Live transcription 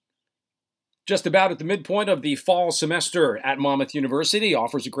Just about at the midpoint of the fall semester at Monmouth University,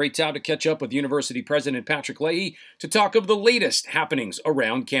 offers a great time to catch up with University President Patrick Leahy to talk of the latest happenings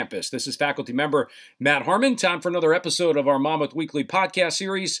around campus. This is faculty member Matt Harmon. Time for another episode of our Monmouth Weekly podcast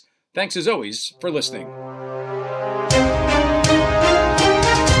series. Thanks as always for listening.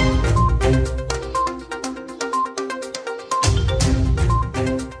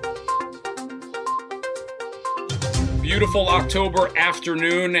 Beautiful October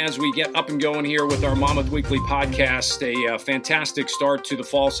afternoon as we get up and going here with our Monmouth Weekly podcast. A fantastic start to the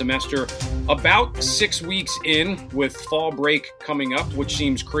fall semester. About 6 weeks in with fall break coming up, which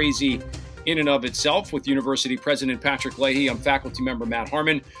seems crazy in and of itself. With University President Patrick Leahy, I'm faculty member Matt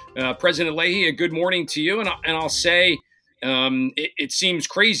Harmon. President Leahy, a good morning to you. And I'll say it seems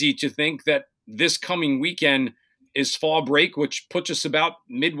crazy to think that this coming weekend is fall break, which puts us about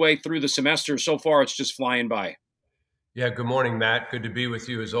midway through the semester. So far, it's just flying by. Yeah, good morning, Matt. Good to be with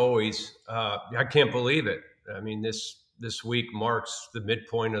you as always. I can't believe it. I mean, this week marks the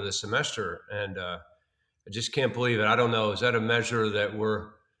midpoint of the semester, and I just can't believe it. I don't know. Is that a measure that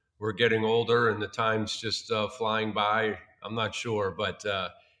we're getting older and the time's just flying by? I'm not sure, but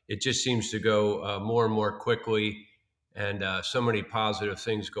it just seems to go more and more quickly, and so many positive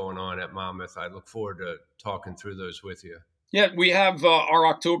things going on at Monmouth. I look forward to talking through those with you. Yeah, we have our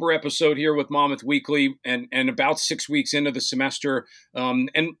October episode here with Monmouth Weekly and about 6 weeks into the semester.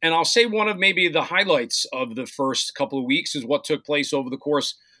 And I'll say one of maybe the highlights of the first couple of weeks is what took place over the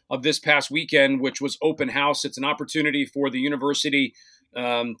course of this past weekend, which was open house. It's an opportunity for the university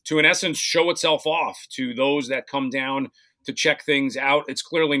to, in essence, show itself off to those that come down to check things out. It's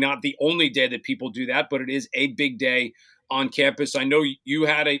clearly not the only day that people do that, but it is a big day on campus. I know you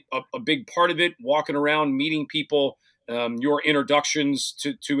had a big part of it, walking around, meeting people, your introductions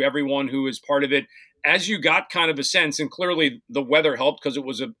to everyone who is part of it. As you got kind of a sense, and clearly the weather helped because it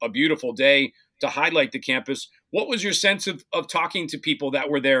was a beautiful day to highlight the campus, what was your sense of talking to people that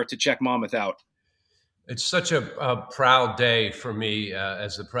were there to check Monmouth out? It's such a proud day for me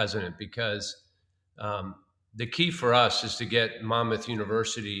as the president, because the key for us is to get Monmouth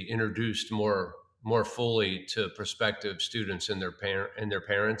University introduced more fully to prospective students and their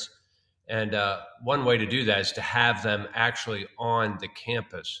parents. And one way to do that is to have them actually on the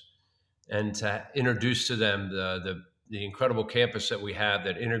campus and to introduce to them the incredible campus that we have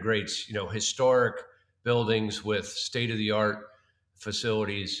that integrates, historic buildings with state-of-the-art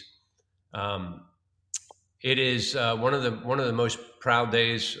facilities. It is one of the most proud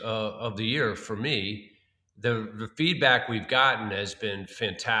days of the year for me. The feedback we've gotten has been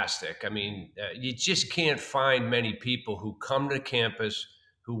fantastic. I mean, you just can't find many people who come to campus,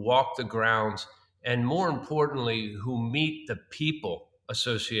 who walk the grounds, and more importantly, who meet the people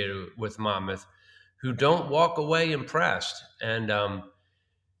associated with Monmouth, who don't walk away impressed. And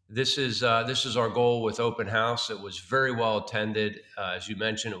this is our goal with Open House. It was very well attended. As you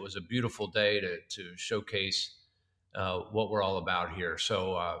mentioned, it was a beautiful day to showcase what we're all about here.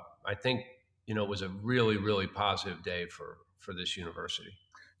 So I think it was a really, really positive day for this university.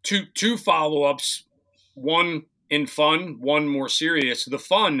 Two follow-ups, one in fun, one more serious. The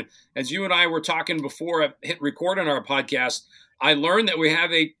fun, as you and I were talking before I hit record on our podcast, I learned that we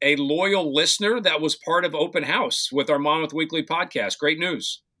have a loyal listener that was part of Open House with our Monmouth Weekly podcast. Great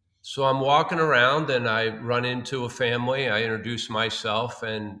news. So I'm walking around and I run into a family. I introduce myself,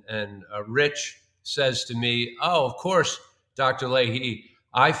 and Rich says to me, "Oh, of course, Dr. Leahy,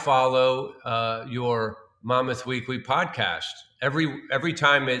 I follow your Monmouth Weekly podcast. Every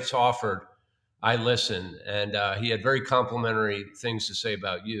time it's offered, I listen." And he had very complimentary things to say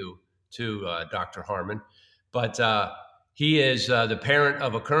about you too, Dr. Harmon. But he is the parent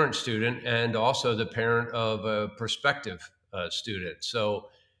of a current student and also the parent of a prospective student. So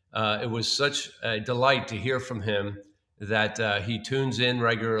it was such a delight to hear from him that he tunes in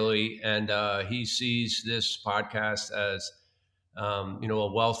regularly, and he sees this podcast as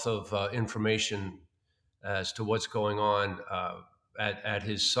a wealth of information as to what's going on at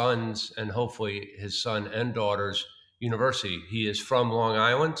his son's, and hopefully his son and daughter's university. He is from Long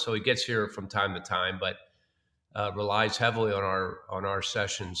Island, so he gets here from time to time, but relies heavily on our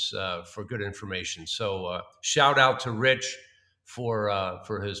sessions for good information. So shout out to Rich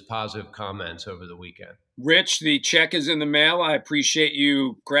for his positive comments over the weekend. Rich, the check is in the mail. I appreciate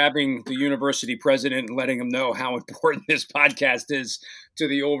you grabbing the university president and letting him know how important this podcast is to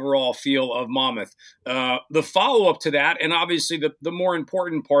the overall feel of Monmouth. The follow-up to that, and obviously the more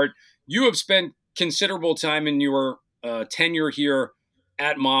important part, you have spent considerable time in your tenure here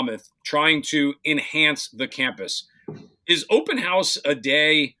at Monmouth trying to enhance the campus. Is Open House a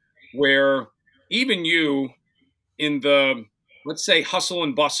day where even you, in the, let's say, hustle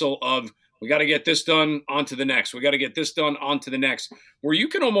and bustle of We got to get this done, on to the next. We got to get this done, on to the next. Where you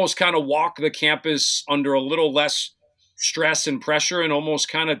can almost kind of walk the campus under a little less stress and pressure and almost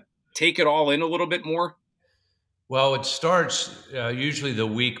kind of take it all in a little bit more? Well, it starts usually the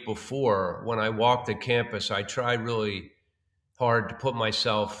week before. When I walk the campus, I try really hard to put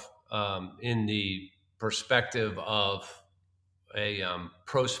myself in the perspective of a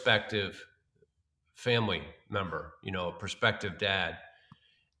prospective family member, a prospective dad.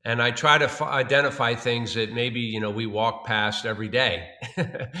 And I try to identify things that maybe, we walk past every day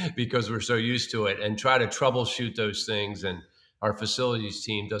because we're so used to it, and try to troubleshoot those things. And our facilities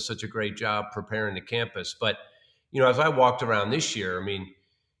team does such a great job preparing the campus. But, as I walked around this year,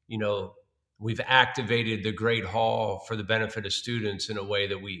 we've activated the Great Hall for the benefit of students in a way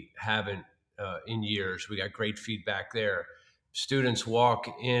that we haven't in years. We got great feedback there. Students walk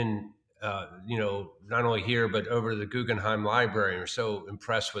in, not only here, but over to the Guggenheim Library, and are so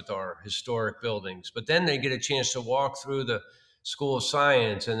impressed with our historic buildings. But then they get a chance to walk through the School of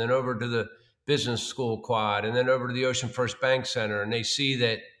Science, and then over to the Business School Quad, and then over to the Ocean First Bank Center. And they see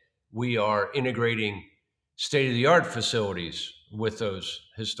that we are integrating state-of-the-art facilities with those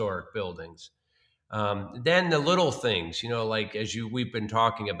historic buildings. Then the little things, like we've been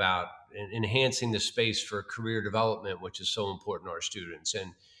talking about, enhancing the space for career development, which is so important to our students,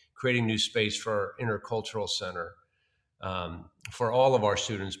 and creating new space for our intercultural center for all of our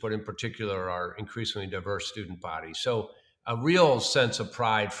students, but in particular our increasingly diverse student body. So a real sense of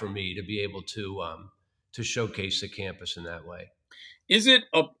pride for me to be able to showcase the campus in that way. Is it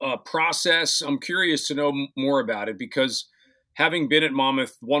a process? I'm curious to know more about it, because having been at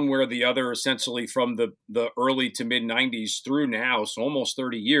Monmouth one way or the other, essentially from the early to mid 90s through now, so almost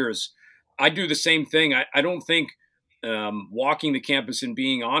 30 years, I do the same thing. I don't think walking the campus and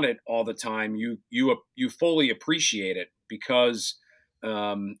being on it all the time, you fully appreciate it, because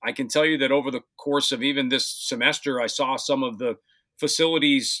I can tell you that over the course of even this semester, I saw some of the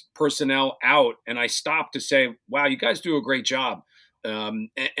facilities personnel out, and I stopped to say, wow, you guys do a great job. And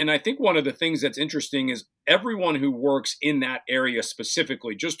I think one of the things that's interesting is everyone who works in that area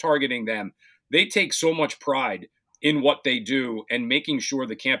specifically, just targeting them, they take so much pride in what they do and making sure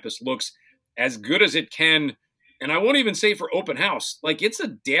the campus looks as good as it can. And I won't even say for open house, like it's a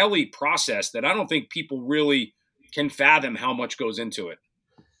daily process that I don't think people really can fathom how much goes into it.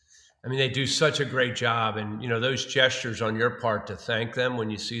 I mean, they do such a great job. And, those gestures on your part to thank them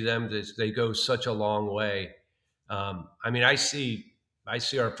when you see them, they go such a long way. I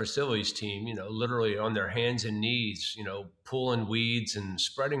see our facilities team, literally on their hands and knees, pulling weeds and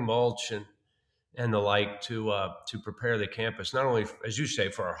spreading mulch and the like to prepare the campus, not only, as you say,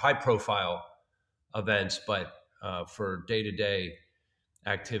 for our high profile events, but for day-to-day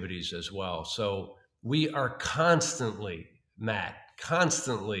activities as well. So we are constantly, Matt,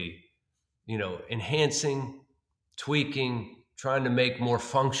 enhancing, tweaking, trying to make more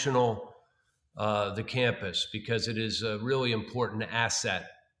functional the campus, because it is a really important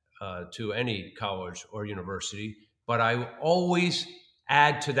asset to any college or university. But I always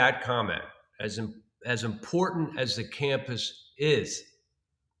add to that comment, as important as the campus is,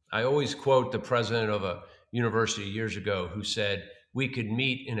 I always quote the president of a university years ago who said, we could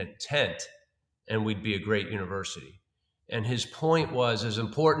meet in a tent and we'd be a great university. And his point was, as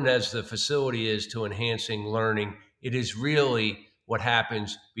important as the facility is to enhancing learning, it is really what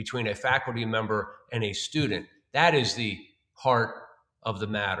happens between a faculty member and a student. That is the heart of the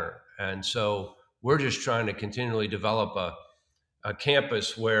matter. And so we're just trying to continually develop a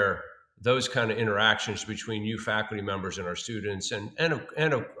campus where those kind of interactions between you faculty members and our students and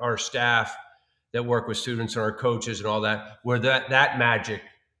our staff that work with students and our coaches and all that, where that magic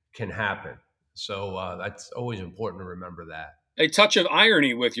can happen. So that's always important to remember that. A touch of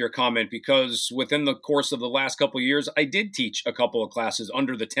irony with your comment, because within the course of the last couple of years, I did teach a couple of classes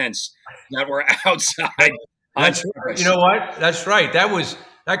under the tents that were outside. You know what? That's right.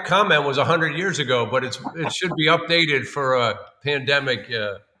 That comment was 100 years ago, but it should be updated for a pandemic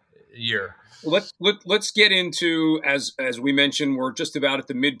year. Let's get into, as we mentioned, we're just about at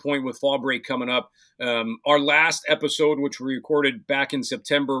the midpoint with fall break coming up. Our last episode, which we recorded back in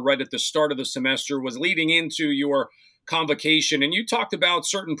September, right at the start of the semester, was leading into your convocation, and you talked about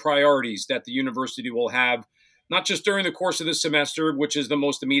certain priorities that the university will have, not just during the course of this semester, which is the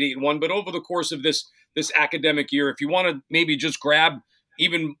most immediate one, but over the course of this academic year. If you want to maybe just grab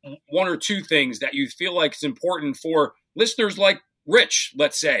even one or two things that you feel like is important for listeners like Rich,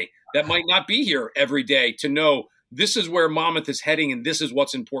 let's say, that might not be here every day, to know this is where Monmouth is heading and this is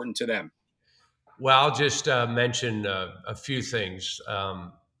what's important to them. Well, I'll just mention a few things.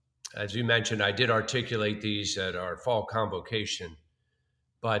 As you mentioned, I did articulate these at our fall convocation,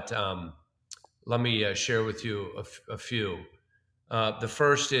 but Let me share with you a few. The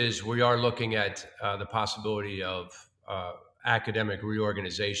first is we are looking at the possibility of academic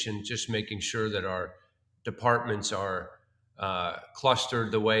reorganization, just making sure that our departments are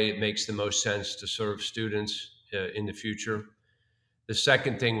clustered the way it makes the most sense to serve students in the future. The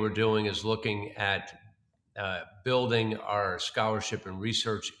second thing we're doing is looking at building our scholarship and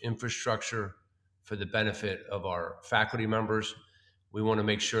research infrastructure for the benefit of our faculty members. We want to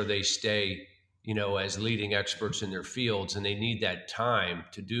make sure they stay, as leading experts in their fields, and they need that time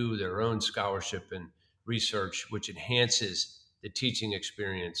to do their own scholarship and research, which enhances the teaching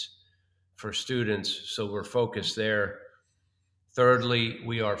experience for students. So we're focused there. Thirdly,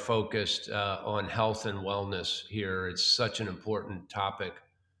 we are focused on health and wellness here. It's such an important topic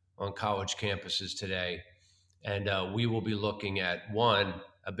on college campuses today. And we will be looking at, one,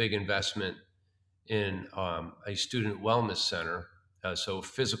 a big investment in a student wellness center, so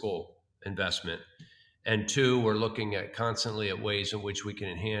physical investment. And two, we're looking at constantly at ways in which we can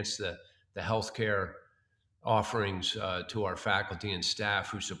enhance the healthcare offerings to our faculty and staff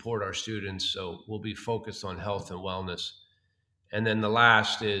who support our students. So we'll be focused on health and wellness. And then the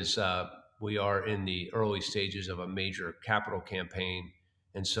last is we are in the early stages of a major capital campaign.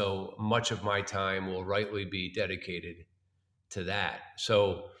 And so much of my time will rightly be dedicated to that.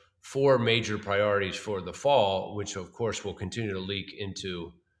 So 4 major priorities for the fall, which of course will continue to leak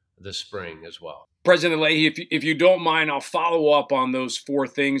into the spring as well. President Leahy, if you don't mind, I'll follow up on those 4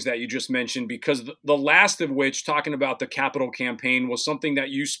 things that you just mentioned, because the last of which, talking about the capital campaign, was something that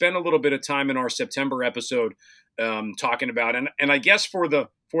you spent a little bit of time in our September episode talking about. And I guess for the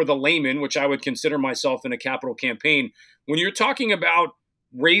layman, which I would consider myself in a capital campaign, when you're talking about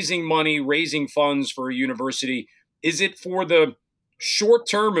raising money, raising funds for a university, is it for the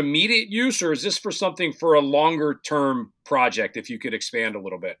short-term immediate use, or is this for something for a longer-term project? If you could expand a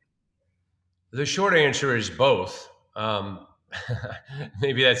little bit. The short answer is both.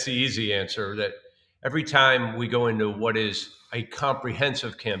 Maybe that's the easy answer, that every time we go into what is a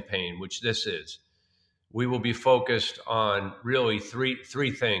comprehensive campaign, which this is, we will be focused on really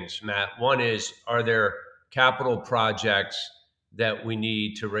three things, Matt. One is, are there capital projects that we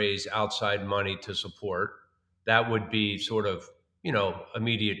need to raise outside money to support? That would be sort of,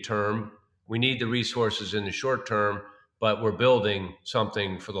 immediate term. We need the resources in the short term, but we're building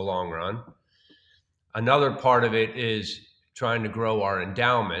something for the long run. Another part of it is trying to grow our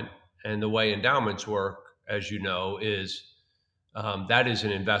endowment. And the way endowments work, as you know, is that is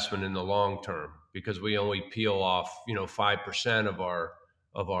an investment in the long term, because we only peel off, 5%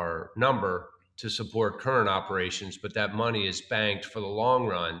 of our number to support current operations, but that money is banked for the long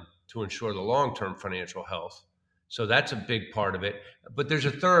run to ensure the long-term financial health. So that's a big part of it. But there's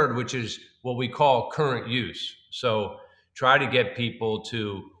a third, which is what we call current use. So try to get people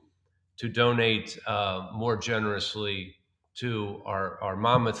to donate more generously to our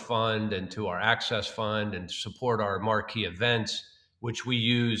Monmouth Fund and to our Access Fund, and support our marquee events, which we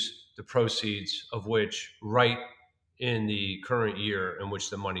use the proceeds of which right in the current year in which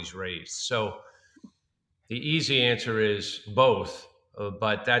the money's raised. So the easy answer is both,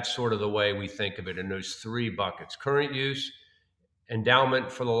 but that's sort of the way we think of it in those 3 buckets: current use,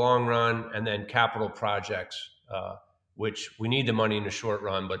 endowment for the long run, and then capital projects, which we need the money in the short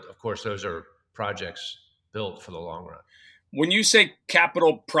run, but of course those are projects built for the long run. When you say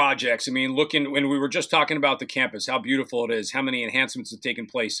capital projects, I mean, when we were just talking about the campus, how beautiful it is, how many enhancements have taken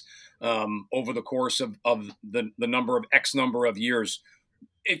place over the course of the number of X number of years.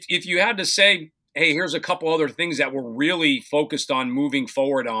 If you had to say, hey, here's a couple other things that we're really focused on moving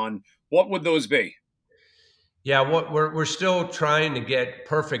forward on, what would those be? Yeah, we're still trying to get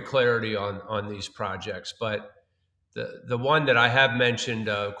perfect clarity on these projects, but the one that I have mentioned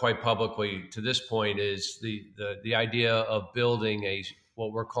quite publicly to this point is the idea of building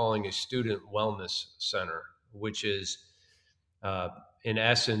what we're calling a student wellness center, which is in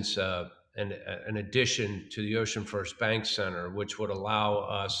essence an addition to the Ocean First Bank Center, which would allow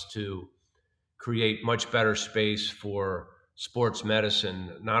us to create much better space for sports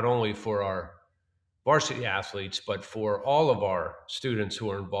medicine, not only for our varsity athletes, but for all of our students who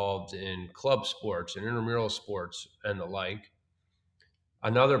are involved in club sports and intramural sports and the like.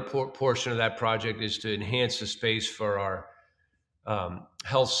 Another portion of that project is to enhance the space for our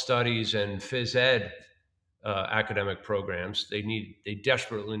health studies and phys ed academic programs. They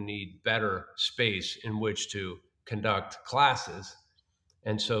desperately need better space in which to conduct classes.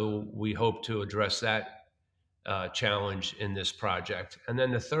 And so we hope to address that challenge in this project. And then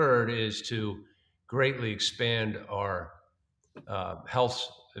the third is to greatly expand our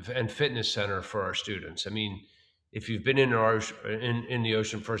health and fitness center for our students. I mean, if you've been in the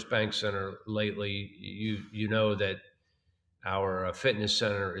Ocean First Bank Center lately, you know that our fitness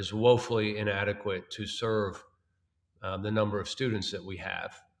center is woefully inadequate to serve the number of students that we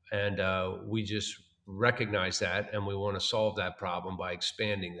have, and we just recognize that, and we want to solve that problem by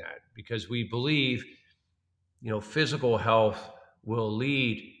expanding that, because we believe, physical health will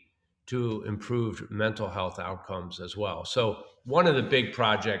lead to improved mental health outcomes as well. So one of the big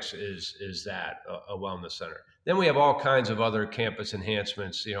projects is that a wellness center. Then we have all kinds of other campus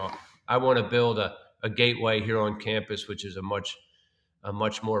enhancements. I want to build a gateway here on campus, which is a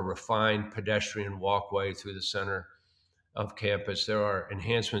much more refined pedestrian walkway through the center of campus. There are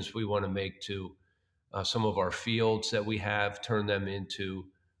enhancements we want to make to some of our fields that we have, turn them into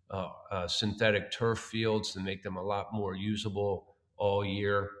synthetic turf fields to make them a lot more usable all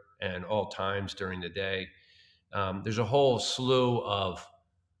year and all times during the day. There's a whole slew of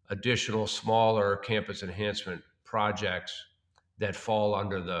additional smaller campus enhancement projects that fall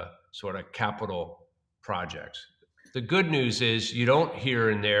under the sort of capital projects. The good news is you don't hear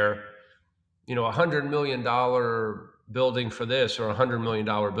in there, $100 million building for this or $100 million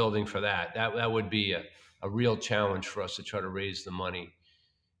building for that. That would be a real challenge for us to try to raise the money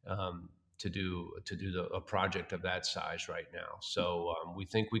to do a project of that size right now. So we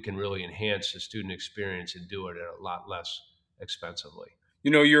think we can really enhance the student experience and do it at a lot less expensively.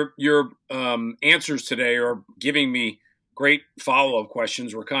 Your answers today are giving me great follow-up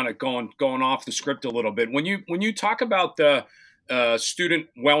questions. We're kind of going off the script a little bit. When you talk about the student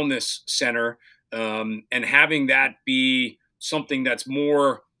wellness center and having that be something that's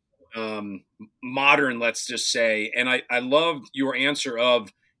more modern, let's just say, and I loved your answer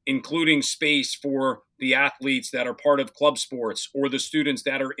of including space for the athletes that are part of club sports or the students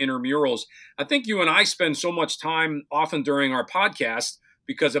that are intramurals. I think you and I spend so much time often during our podcast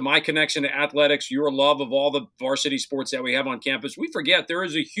because of my connection to athletics, your love of all the varsity sports that we have on campus. We forget there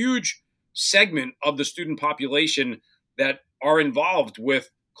is a huge segment of the student population that are involved with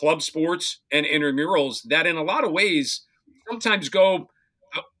club sports and intramurals that in a lot of ways sometimes go,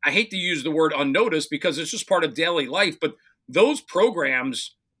 I hate to use the word unnoticed because it's just part of daily life, but those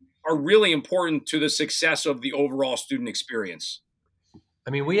programs are really important to the success of the overall student experience. I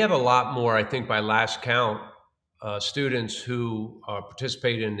mean, we have a lot more, I think by last count, students who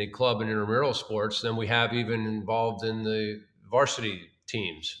participate in the club and intramural sports than we have even involved in the varsity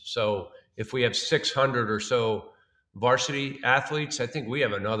teams. So if we have 600 or so varsity athletes, I think we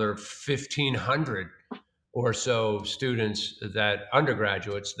have another 1,500 or so students, that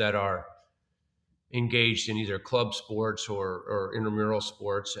undergraduates that are engaged in either club sports or intramural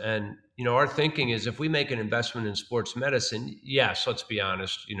sports. And, our thinking is if we make an investment in sports medicine, yes, let's be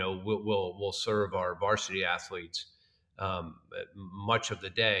honest, we'll serve our varsity athletes much of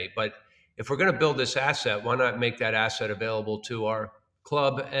the day. But if we're going to build this asset, why not make that asset available to our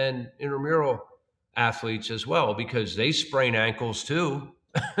club and intramural athletes as well? Because they sprain ankles too.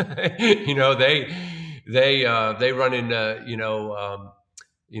 They run into,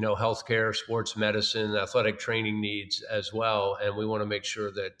 healthcare, sports medicine, athletic training needs as well. And we want to make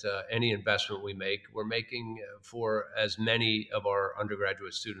sure that any investment we make, we're making for as many of our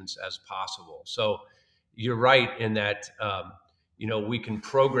undergraduate students as possible. So you're right in that, we can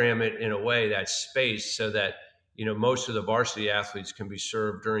program it in a way, that space, so that, most of the varsity athletes can be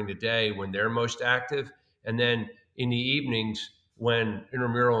served during the day when they're most active. And then in the evenings when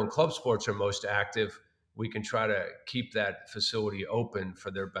intramural and club sports are most active, we can try to keep that facility open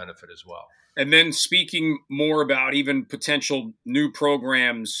for their benefit as well. And then speaking more about even potential new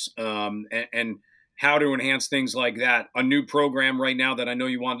programs and how to enhance things like that. A new program right now that I know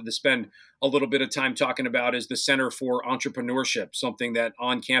you wanted to spend a little bit of time talking about is the Center for Entrepreneurship, something that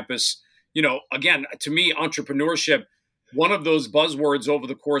on campus, again, to me, entrepreneurship, one of those buzzwords over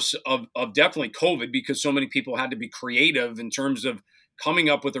the course of definitely COVID, because so many people had to be creative in terms of coming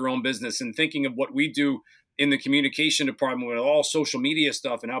up with their own business and thinking of what we do in the communication department with all social media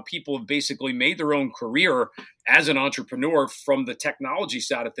stuff and how people have basically made their own career as an entrepreneur from the technology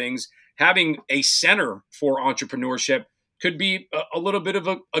side of things. Having a center for entrepreneurship could be a little bit of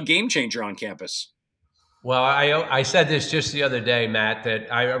a game changer on campus. Well, I said this just the other day, Matt,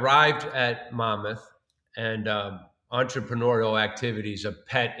 that I arrived at Monmouth and entrepreneurial activity is a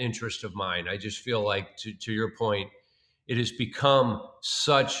pet interest of mine. I just feel like, to your point, it has become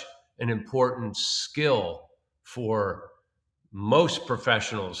such an important skill for most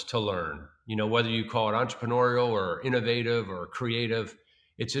professionals to learn. Whether you call it entrepreneurial or innovative or creative,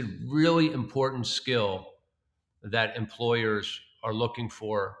 it's a really important skill that employers are looking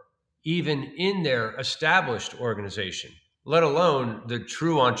for, even in their established organization, let alone the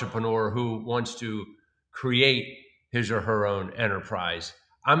true entrepreneur who wants to create his or her own enterprise.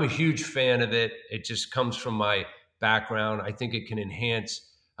 I'm a huge fan of it. It just comes from my background. I think it can enhance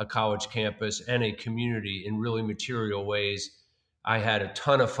a college campus and a community in really material ways. I had a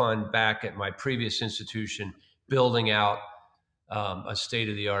ton of fun back at my previous institution building out a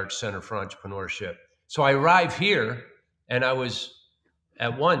state-of-the-art center for entrepreneurship. So I arrived here, and I was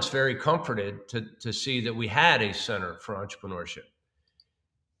at once very comforted to see that we had a center for entrepreneurship.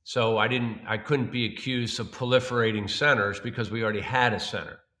 So I couldn't be accused of proliferating centers because we already had a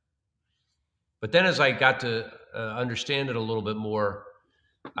center. But then as I got to understand it a little bit more,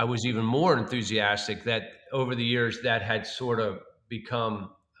 I was even more enthusiastic that over the years that had sort of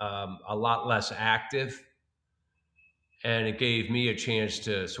become a lot less active, and it gave me a chance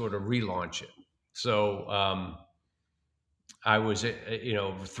to sort of relaunch it. So I was,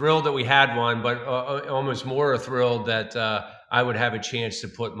 thrilled that we had one, but almost more thrilled that I would have a chance to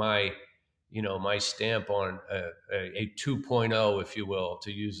put my stamp on a 2.0, if you will,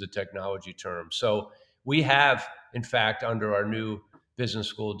 to use the technology term. So we have, in fact, under our new business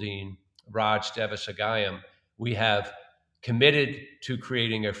school dean, Raj Devasagayam, we have committed to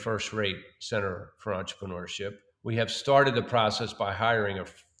creating a first-rate center for entrepreneurship. We have started the process by hiring a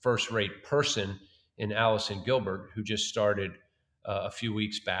first-rate person in Allison Gilbert, who just started a few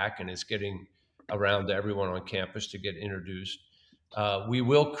weeks back and is getting around to everyone on campus to get introduced. We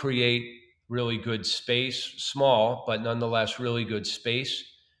will create really good space, small, but nonetheless really good space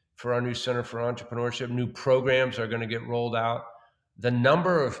for our new Center for Entrepreneurship. New programs are going to get rolled out. The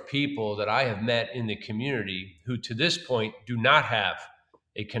number of people that I have met in the community who to this point do not have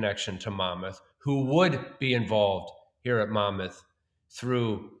a connection to Monmouth, who would be involved here at Monmouth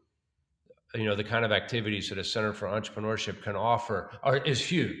through the kind of activities that a Center for Entrepreneurship can offer is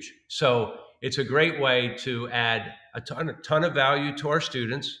huge. So it's a great way to add a ton of value to our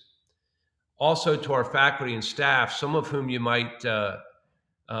students, also to our faculty and staff, some of whom you might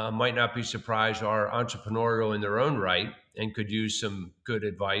not be surprised are entrepreneurial in their own right and could use some good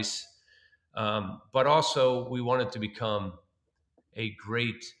advice. But also we want it to become a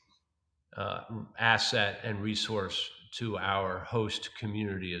great asset and resource to our host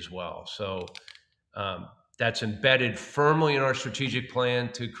community as well. So that's embedded firmly in our strategic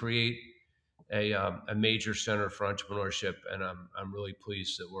plan to create a major center for entrepreneurship, and I'm really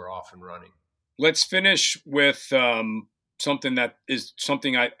pleased that we're off and running. Let's finish with something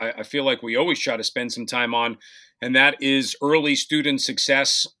I feel like we always try to spend some time on, and that is early student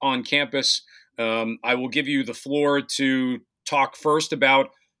success on campus. I will give you the floor to talk first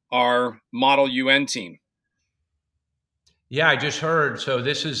about our Model UN team. Yeah, I just heard. So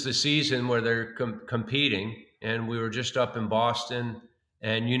this is the season where they're competing, and we were just up in Boston.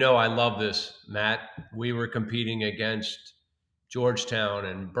 And I love this, Matt. We were competing against Georgetown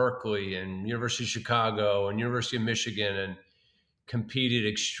and Berkeley and University of Chicago and University of Michigan, and competed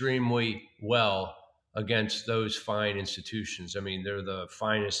extremely well against those fine institutions. I mean, they're the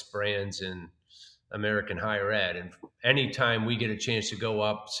finest brands in American higher ed. And anytime we get a chance to go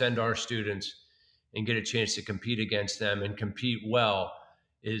up, send our students and get a chance to compete against them and compete well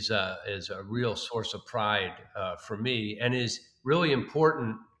is a real source of pride for me, and is really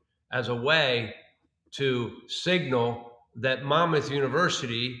important as a way to signal that Monmouth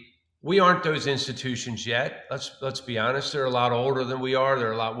University, we aren't those institutions yet. Let's be honest. They're a lot older than we are.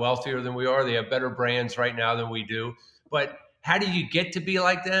 They're a lot wealthier than we are. They have better brands right now than we do. But how do you get to be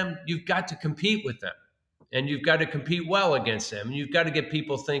like them? You've got to compete with them, and you've got to compete well against them. And you've got to get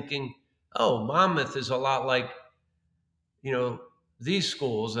people thinking, oh, Monmouth is a lot like, these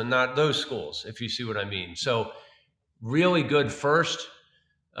schools and not those schools, if you see what I mean. So really good first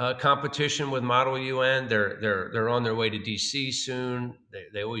competition with Model UN. They're on their way to DC soon.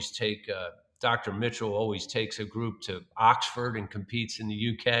 They always take Dr. Mitchell always takes a group to Oxford and competes in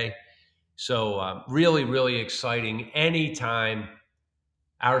the UK. So really, really exciting. Anytime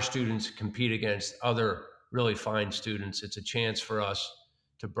our students compete against other really fine students, it's a chance for us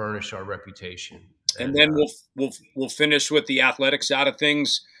to burnish our reputation. And then we'll finish with the athletics side of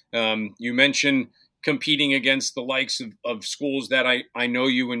things. You mentioned competing against the likes of schools that I know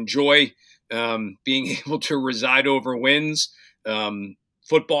you enjoy, being able to reside over wins,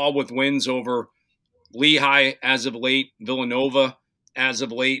 football with wins over Lehigh as of late, Villanova as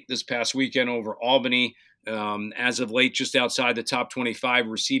of late, this past weekend over Albany, as of late just outside the top 25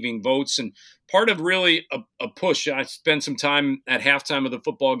 receiving votes. And part of really a push, I spent some time at halftime of the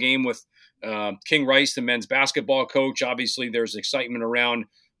football game with King Rice, the men's basketball coach. Obviously, there's excitement around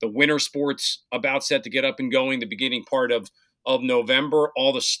the winter sports about set to get up and going the beginning part of November.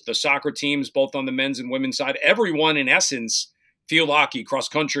 All the soccer teams, both on the men's and women's side, everyone in essence, field hockey, cross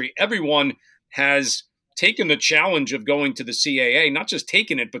country, everyone has taken the challenge of going to the CAA, not just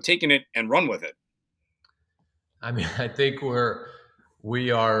taking it, but taking it and run with it? I mean, I think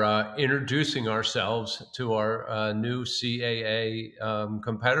we are introducing ourselves to our new CAA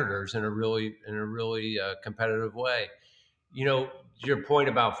competitors in a really competitive way. You know, your point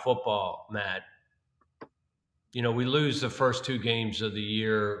about football, Matt. You know, we lose the first two games of the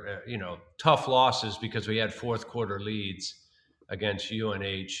year. Tough losses because we had fourth quarter leads against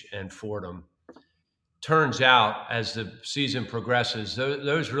UNH and Fordham. Turns out, as the season progresses,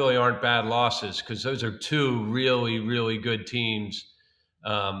 those really aren't bad losses because those are two really, really good teams,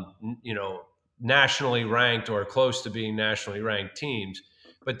 nationally ranked or close to being nationally ranked teams.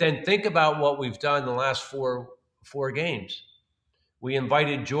 But then think about what we've done the last four games. We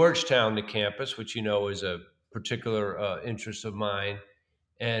invited Georgetown to campus, which is a particular interest of mine,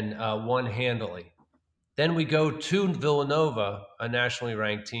 and won handily. Then we go to Villanova, a nationally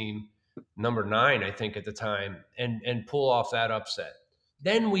ranked team, number 9, I think, at the time, and pull off that upset.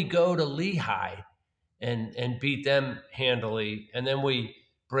 Then we go to Lehigh and beat them handily, and then we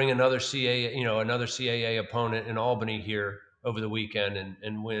bring another CAA opponent in Albany here over the weekend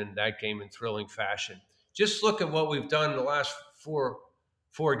and win that game in thrilling fashion. Just look at what we've done in the last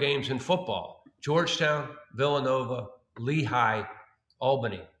four games in football: Georgetown, Villanova, Lehigh,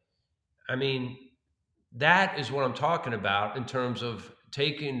 Albany. I mean, that is what I'm talking about in terms of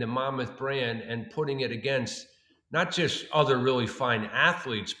taking the Monmouth brand and putting it against not just other really fine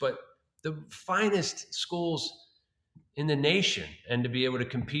athletes, but the finest schools in the nation. And to be able to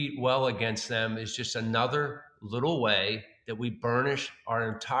compete well against them is just another little way that we burnish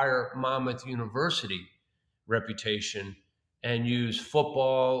our entire Monmouth University reputation and use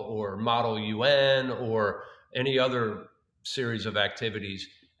football or Model UN or any other series of activities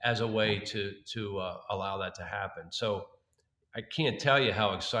as a way to allow that to happen. So I can't tell you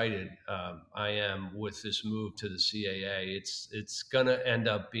how excited I am with this move to the CAA. It's going to end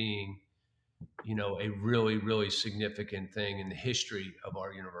up being, a really, really significant thing in the history of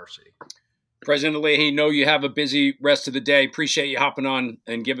our university. President Leahy, know you have a busy rest of the day. Appreciate you hopping on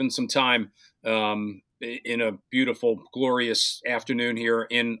and giving some time in a beautiful, glorious afternoon here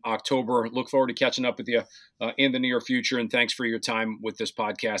in October. Look forward to catching up with you in the near future. And thanks for your time with this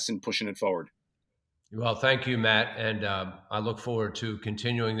podcast and pushing it forward. Well, thank you, Matt. And I look forward to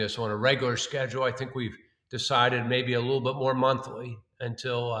continuing this on a regular schedule. I think we've decided maybe a little bit more monthly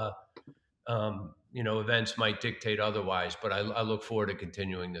until, events might dictate otherwise. But I look forward to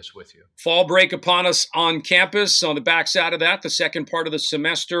continuing this with you. Fall break upon us on campus. On the backside of that, the second part of the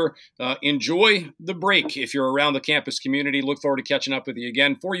semester. Enjoy the break if you're around the campus community. Look forward to catching up with you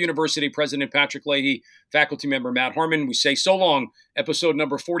again. For University President Patrick Leahy, faculty member Matt Harmon, we say so long. Episode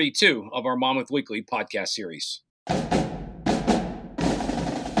number 42 of our Monmouth Weekly podcast series.